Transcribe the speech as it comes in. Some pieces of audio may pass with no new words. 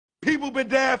People been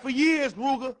dying for years,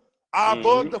 Ruger. I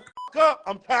bugged the fuck up.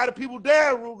 I'm tired of people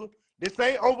dying, Ruger. This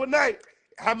ain't overnight.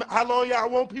 How long y'all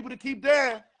want people to keep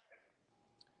dying?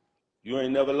 You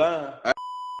ain't never lying. I'm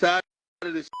tired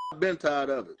of this. I've been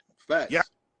tired of it. Facts. Y'all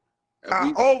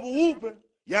over-whooping.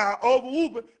 Y'all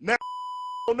over-whooping. Now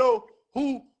don't know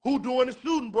who doing the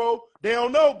shooting, bro. They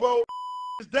don't know, bro.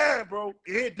 It's dying, bro.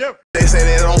 It ain't different. They say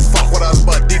they don't fuck with us,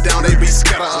 but deep down they be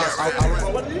scared of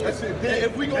us.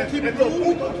 If we gonna keep it moving,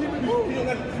 we gonna keep it moving. You don't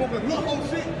got to smoke that little whole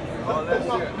shit. All that shit.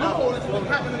 That's what's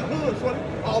happening in the hood, shorty.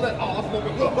 All that, I'm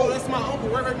smoking little whole. That's my uncle,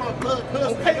 right? My blood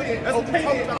cousin. Okay, that's okay.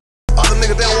 Other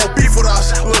niggas, they don't want beef with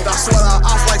us. Look, I sweat our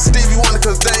eyes like Stevie Wonder,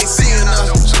 cause they ain't seeing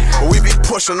us. But we be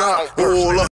pushing up.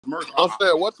 Oh, look. I'm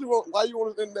saying, why you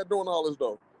want to in there doing all this,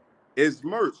 though? It's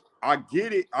merch. I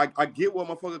get it. I get where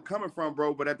motherfuckers coming from,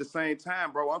 bro. But at the same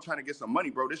time, bro, I'm trying to get some money,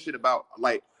 bro. This shit about,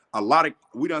 like,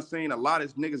 we done seen a lot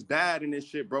of niggas died in this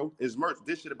shit, bro. It's merch.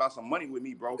 This shit about some money with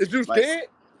me, bro. Is you scared?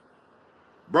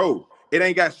 Bro, it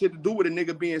ain't got shit to do with a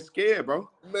nigga being scared, bro.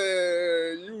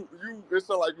 Man, it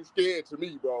sound like you scared to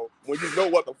me, bro. When you know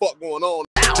what the fuck going on.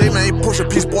 J-Man push a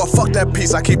piece, boy, fuck that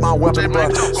piece. I keep my weapon, bro.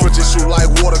 Switch it, shoot like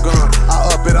water gun.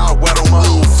 I up it, I wet on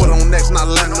my foot on next, not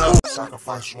letting up.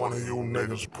 Sacrifice one of you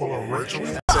niggas, pull a Rachel.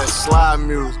 Said slide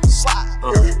music.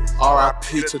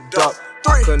 R.I.P. to Duck.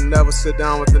 I could never sit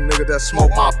down with the nigga that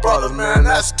smoked my brothers, man.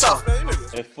 That's tough.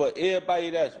 And for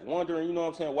everybody that's wondering, you know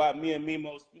what I'm saying, why me and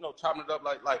Mimos, you know, chopping it up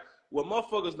like what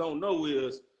motherfuckers don't know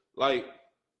is, like,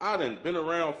 I done been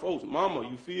around folks' mama,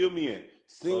 you feel me, and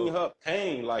seen her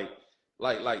pain, like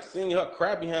seeing her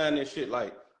cry behind this shit.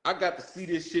 Like, I got to see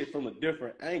this shit from a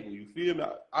different angle, you feel me?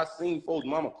 I seen folks'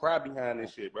 mama cry behind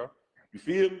this shit, bro. You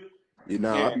feel me? You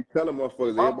know, I be telling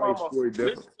motherfuckers, everybody's story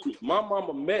different. My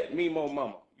mama met Mimo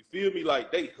mama. You feel me?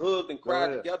 Like, they hugged and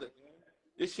cried together.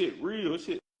 This shit real.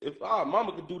 Shit. If our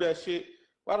mama could do that shit,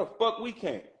 why the fuck we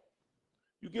can't?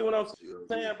 You get what I'm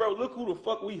saying, bro? Look who the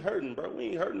fuck we hurting, bro. We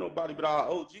ain't hurting nobody but our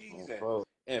OGs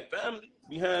and family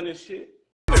behind this shit.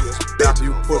 After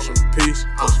you push him, peace.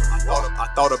 I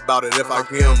thought about it. If I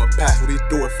give him a pass, would he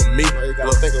do it for me?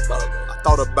 Look, think about it. I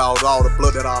thought about all the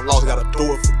blood that I lost. Gotta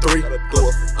do it for three.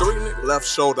 Nigga. Left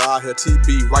shoulder out here,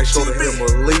 TB. Right shoulder hit him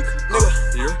with a leak.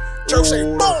 Church say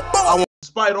boom, boom.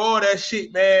 Despite all that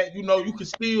shit, man, you know, you can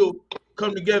still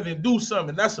come together and do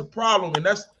something. That's a problem, and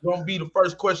that's gonna be the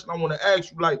first question I want to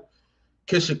ask you. Like,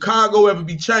 can Chicago ever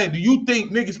be changed? Do you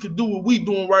think niggas can do what we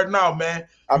doing right now, man?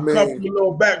 I mean, come from a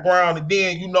little background, and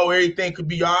then you know everything could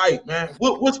be all right, man.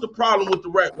 What's the problem with the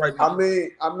rap right now?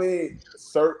 I mean,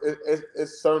 certain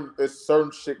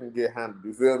shit can get handled.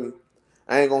 You feel me?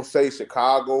 I ain't gonna say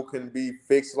Chicago can be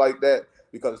fixed like that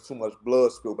because there's too much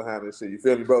blood spilled behind this shit. You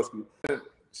feel me, broski?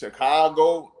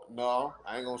 Chicago, no,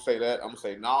 I ain't gonna say that. I'm gonna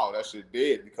say no, that shit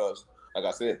dead because, like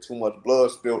I said, too much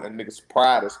blood spilled and niggas'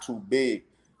 pride is too big.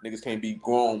 Niggas can't be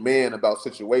grown men about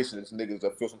situations. Niggas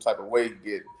that feel some type of way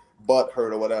get butt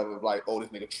hurt or whatever. Like, oh, this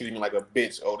nigga treated me like a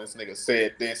bitch. Oh, this nigga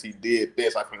said this, he did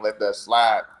this. I can't let that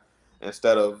slide.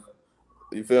 Instead of,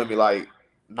 you feel me, like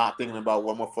not thinking about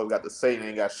what motherfucker got to say and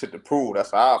ain't got shit to prove.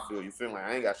 That's how I feel. You feel me? Like,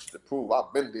 I ain't got shit to prove.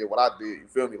 I've been did what I did. You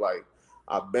feel me? Like,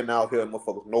 I've been out here.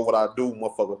 Motherfuckers know what I do.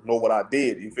 Motherfuckers know what I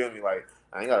did. You feel me? Like,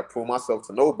 I ain't got to prove myself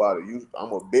to nobody.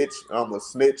 I'm a bitch. I'm a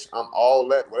snitch. I'm all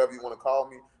that. Whatever you want to call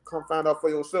me. Come find out for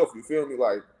yourself. You feel me?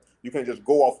 Like, you can't just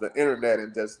go off the internet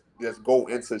and just go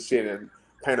into shit and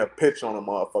paint a pitch on a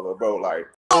motherfucker, bro. Like,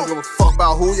 I don't give a fuck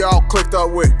about who y'all clicked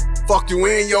up with. Fuck you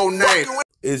in your name.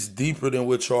 It's deeper than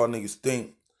what y'all niggas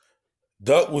think.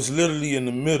 Duck was literally in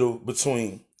the middle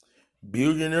between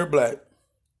Billionaire Black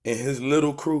and his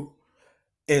little crew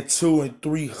and 2 and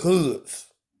 3 hoods.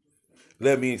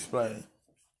 Let me explain.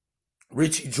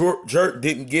 Richie Jerk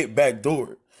didn't get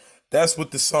backdoored. That's what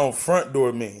the song Front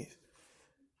Door means.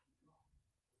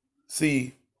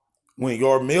 See, when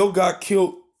Yarmil got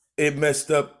killed, it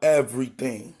messed up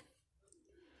everything.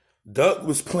 Duck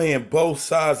was playing both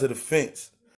sides of the fence.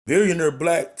 Billionaire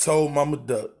Black told Mama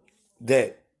Duck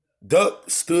that Duck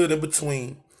stood in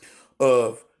between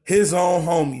of his own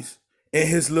homies and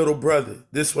his little brother.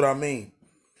 This what I mean.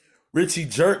 Richie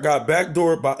Jerk got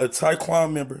backdoored by a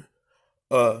Taekwon member,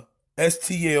 a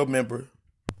STL member,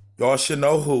 y'all should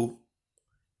know who,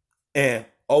 and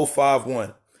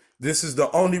 051. This is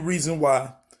the only reason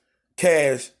why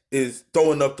Cash is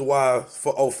throwing up the wires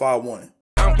for 051.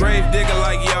 I'm grave digger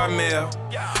like Yarmil,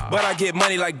 but I get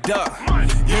money like Duck.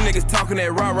 You niggas talking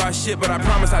that rah-rah shit, but I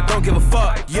promise I don't give a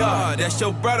fuck. Yeah, that's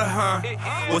your brother, huh?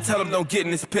 Well, tell him don't get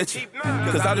in this picture,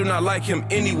 cause I do not like him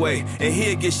anyway, and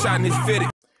he'll get shot in his fitted.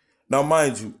 Now,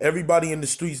 mind you, everybody in the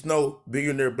streets know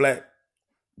Billionaire Black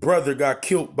brother got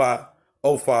killed by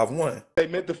 051. They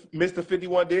meant Mr.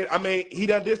 51 did. I mean, he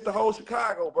done this the whole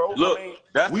Chicago, bro. Look, I mean,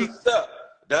 that's a step.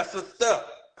 That's a step.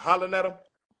 Hollering at him.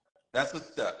 That's a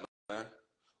step, man.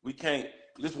 We can't.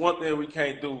 This one thing we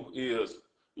can't do is,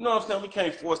 you know what I'm saying? We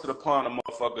can't force it upon a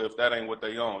motherfucker if that ain't what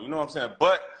they own. You know what I'm saying?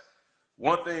 But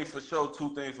one thing for sure,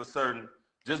 two things for certain.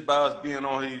 Just by us being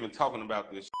on here even talking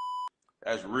about this,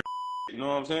 that's real. You know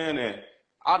what I'm saying? And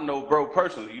I know, bro,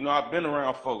 personally. You know, I've been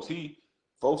around folks.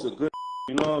 Folks are good.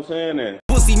 You know what I'm saying? And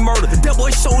Pussy murder. That boy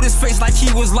showed his face like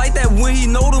he was like that when he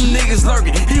know them niggas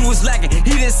lurking. He was lacking. He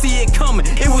didn't see it coming.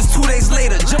 It was 2 days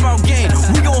later. Jump out game.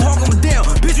 We gon' hawk him down.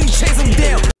 Bitch, we chase him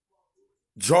down.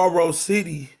 Jarro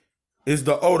City is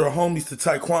the older homies to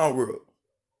Taekwon World.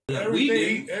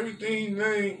 Everything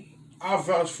name I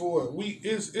vouch for it.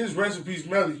 It's recipes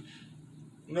Melly.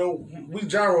 You know, we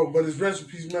Jarro, but it's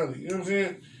recipes Melly. You know what I'm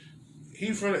saying?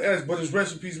 He from the S, but it's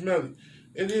recipes Melly.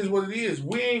 It is what it is.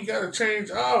 We ain't gotta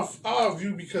change our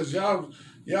view because y'all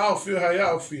feel how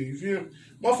y'all feel. You feel me?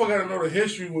 Motherfucker gotta know the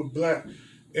history with Black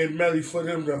and Melly for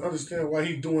them to understand why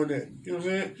he doing that. You know what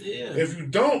I'm saying? Yeah. If you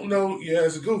don't know, yeah,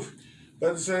 it's a goofy. But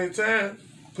at the same time,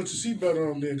 put your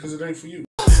seatbelt on there because it ain't for you.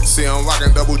 See, I'm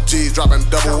rocking double G's, dropping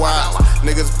double Y's.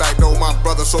 Niggas backdoor my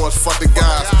brother, so it's fuck the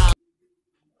guys.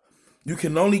 You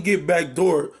can only get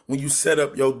backdoor when you set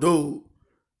up your dude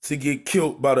to get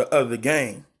killed by the other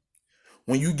gang.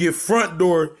 When you get front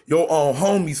door, your own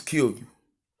homies kill you.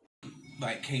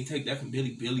 Like, can't take that from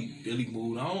Billy. Billy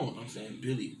moved on. I'm saying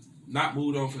Billy not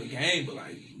moved on from the game, but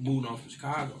like moved on from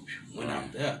Chicago. Went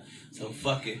out there. So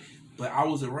fucking. But I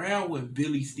was around when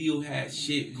Billy still had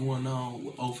shit going on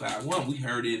with 051. We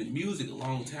heard it in music a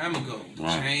long time ago. The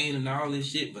chain and all this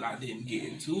shit, but I didn't get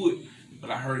into it. But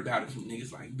I heard about it from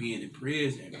niggas like being in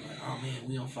prison. And like, oh man,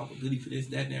 we don't fuck with Billy for this,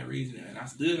 that, and that reason. And I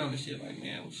stood on the shit like,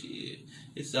 man, well shit,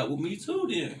 it's up with me too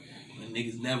then. And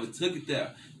niggas never took it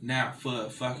there. Now for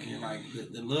fucking like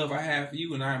the love I have for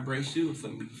you and I embrace you,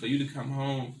 for you to come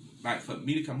home, like for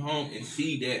me to come home and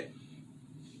see that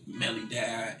Melly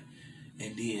died.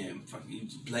 And then fucking you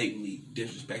just blatantly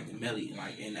disrespecting Melly,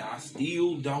 and I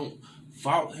still don't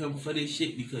fault him for this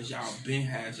shit because y'all been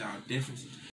has y'all differences.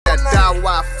 That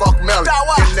why fuck Melly,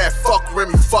 in that fuck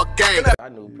Remy fuck game. I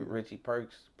knew Richie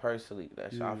Perks personally.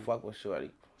 That's why I fuck with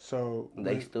Shorty. So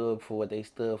they stood for what they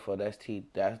stood for. That's the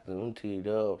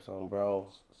T-Dubs, bro.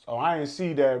 So I ain't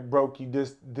see that Brokey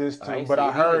this time, but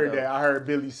I heard that. I heard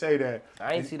Billy say that.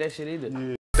 I ain't see that shit either.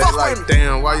 Yeah. They like,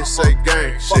 damn, why you say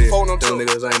gang shit? Them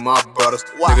niggas ain't my brothers.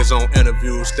 Niggas on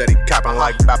interviews, steady capping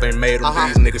like Bap ain't made them.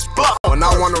 These niggas fuck. When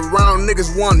I went around,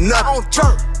 niggas want nothing.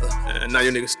 And now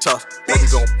you niggas tough. We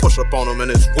gon' push up on them in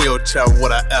his wheelchair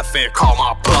with a FN, call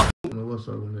my bluff. What's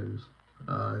up with niggas?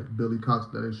 Alright, Billy Cox,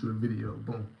 they shoot a video.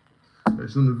 Boom. They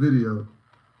shoot a video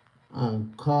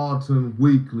on Carlton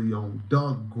Weekly on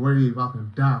Doug Grave. I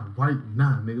can die right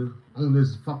now, nigga. On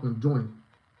this fucking joint.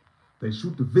 They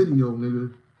shoot the video,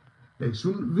 nigga. They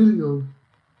shoot the video.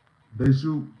 They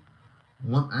shoot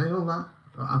one. I ain't gonna lie.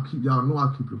 Y'all know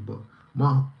I keep the book.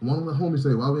 One of the homies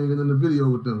say, why we ain't getting in the video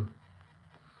with them?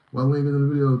 Why we ain't getting in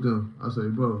the video with them? I say,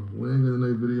 bro, we ain't getting in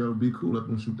the video. Be cool. Let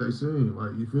them shoot their scene.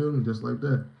 Like, you feel me? Just like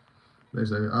that. They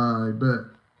say, all right, bet.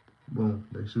 Boom.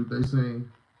 They shoot their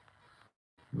scene.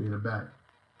 We in the back.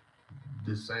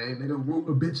 The same nigga,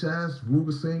 Ruger bitch ass,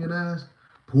 Ruger singing ass,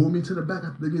 pull me to the back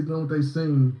after they get done with their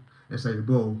scene and say,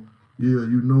 bro, yeah,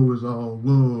 you know it's all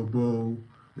love, bro.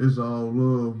 It's all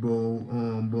love, bro.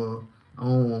 But I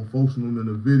don't want folks in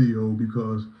the video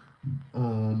because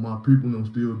my people don't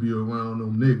still be around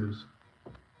them niggas,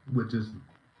 which is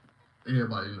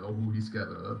everybody know who he's scared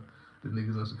of. The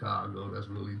niggas in Chicago that's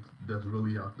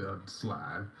really out there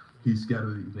slide. He's scared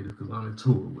of these niggas because I'm in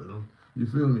tour with them. You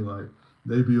feel me? Like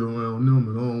they be around them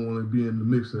and I don't want to be in the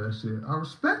mix of that shit. I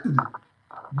respected it.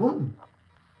 Boom.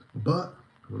 But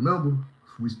remember,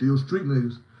 we still street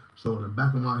niggas. So in the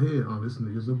back of my head, this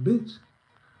nigga's a bitch.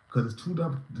 Cause it's two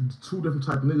different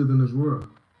type of niggas in this world.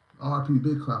 R.I.P.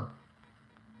 Big Clout.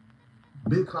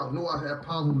 Big Clout know I had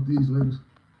problems with these niggas.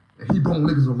 And he brought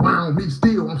niggas around me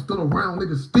still. I'm still around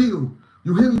niggas still.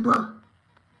 You hear me, bro?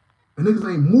 And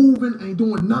niggas ain't moving, ain't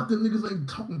doing nothing. Niggas ain't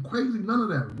talking crazy, none of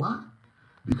that. Why?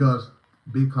 Because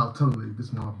Big Clout telling me,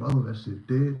 this my brother, that shit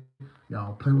dead.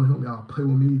 Y'all play with him, y'all play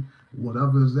with me.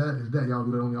 Whatever is that. Y'all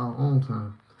do that on y'all own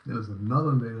time. And there's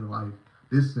another nigga like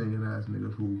this singing ass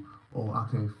niggas who, oh, I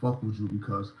can't fuck with you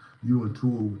because you in tour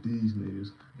with these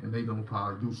niggas and they gonna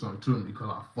probably do something to me because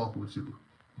I fuck with you.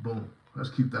 Boom. Let's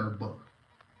keep that a buck.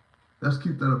 Let's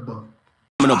keep that a buck.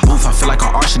 I'm in a booth, I feel like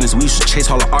an arsonist. We used to chase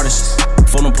all the artists.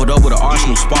 Phone them put up with an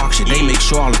arsenal, spark shit. They make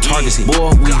sure all the targets hit. Boy,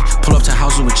 we pull up to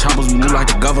houses with choppers, we move like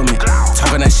the government.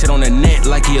 Talking that shit on the net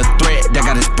like he a threat that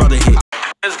got his brother hit.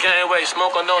 This game weight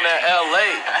smoking on that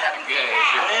LA.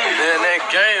 Then that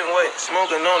game weight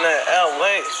smoking on that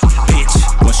LA. Bitch,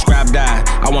 when scrap died,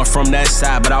 I went from that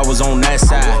side, but I was on that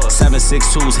side.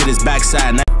 7.62s hit his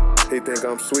backside. He think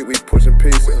I'm sweet, we pushing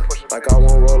pieces. Like I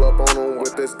won't roll up on him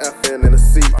with this FN in the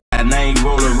seat. And I ain't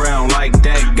rolling around like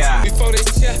that guy. Before this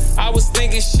shit, I was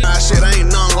thinking shit. Nah, shit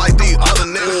ain't nothing like these other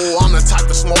niggas. I'm the type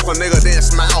to smoke a nigga, then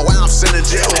smile while I'm sitting in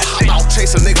jail. I'll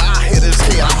chase a nigga, I hit his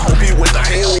head. I hope he went to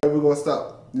hell. We're gonna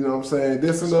stop. You know what I'm saying?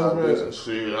 This and that, man.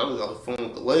 Shit, I got a phone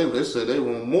with the label. They said they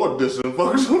want more dissing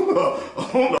fuckers. You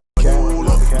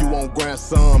want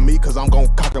grandson me, cause I'm gon'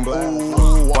 cock and blast.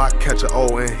 Ooh, I catch an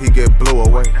O and he get blew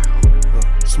away.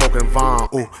 Smoking Vaughn,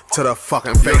 ooh, to the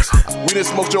fucking face. We done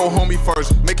smoked your homie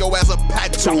first, make your ass a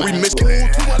pack too. We miss you.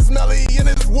 Too much Melly in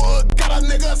his wood, got a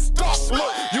nigga stuck.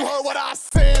 Look, you heard what I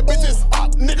said, bitches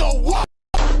up, nigga, what?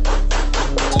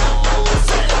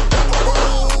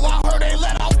 Oh, I heard they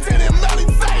let out 10 in Melly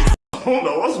face. I don't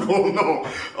know what's going on. I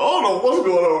don't know what's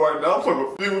going on right now. I'm so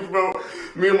confused, bro.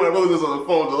 Me and my brother just on the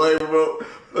phone delay, bro.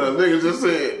 Nigga just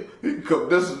said he can come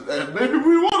this and maybe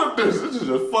we wanted this. This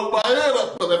just fucked my head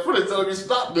up. But at first they telling me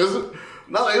stop this.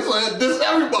 Now they saying this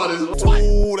everybody's.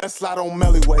 Ooh, that slide on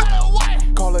Melly way.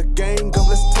 Call a gang up,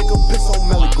 let's take a piss on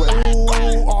Melly way.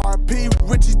 Ooh, RP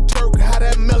Richie Jerk, how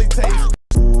that Melly taste.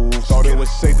 Ooh, thought it was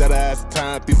shake that ass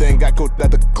time. He then got cooked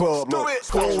at the club. Look,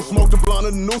 ooh, smoked a blunt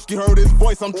of Nooski, heard his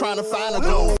voice. I'm trying to find a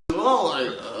glow.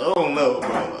 I don't know,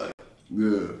 bro. Like,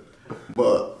 yeah,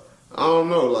 but I don't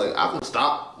know. Like, I can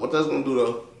stop. What that's gonna do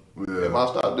though? Yeah. If I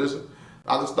stop this,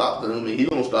 I can stop. That don't mean he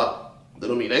gonna stop. That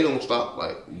don't mean they gonna stop.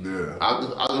 Like, yeah,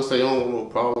 I can say I don't have no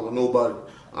problem with nobody.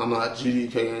 I'm not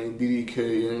GDK, ain't BDK,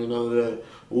 ain't none of that.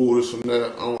 Ooh, this and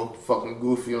that. I'm fucking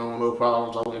goofy. I don't no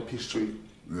problems. I'm in Peachtree.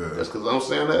 Yeah. Just because I'm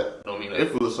saying that, don't mean they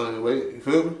feel the same way. You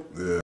feel me? Yeah.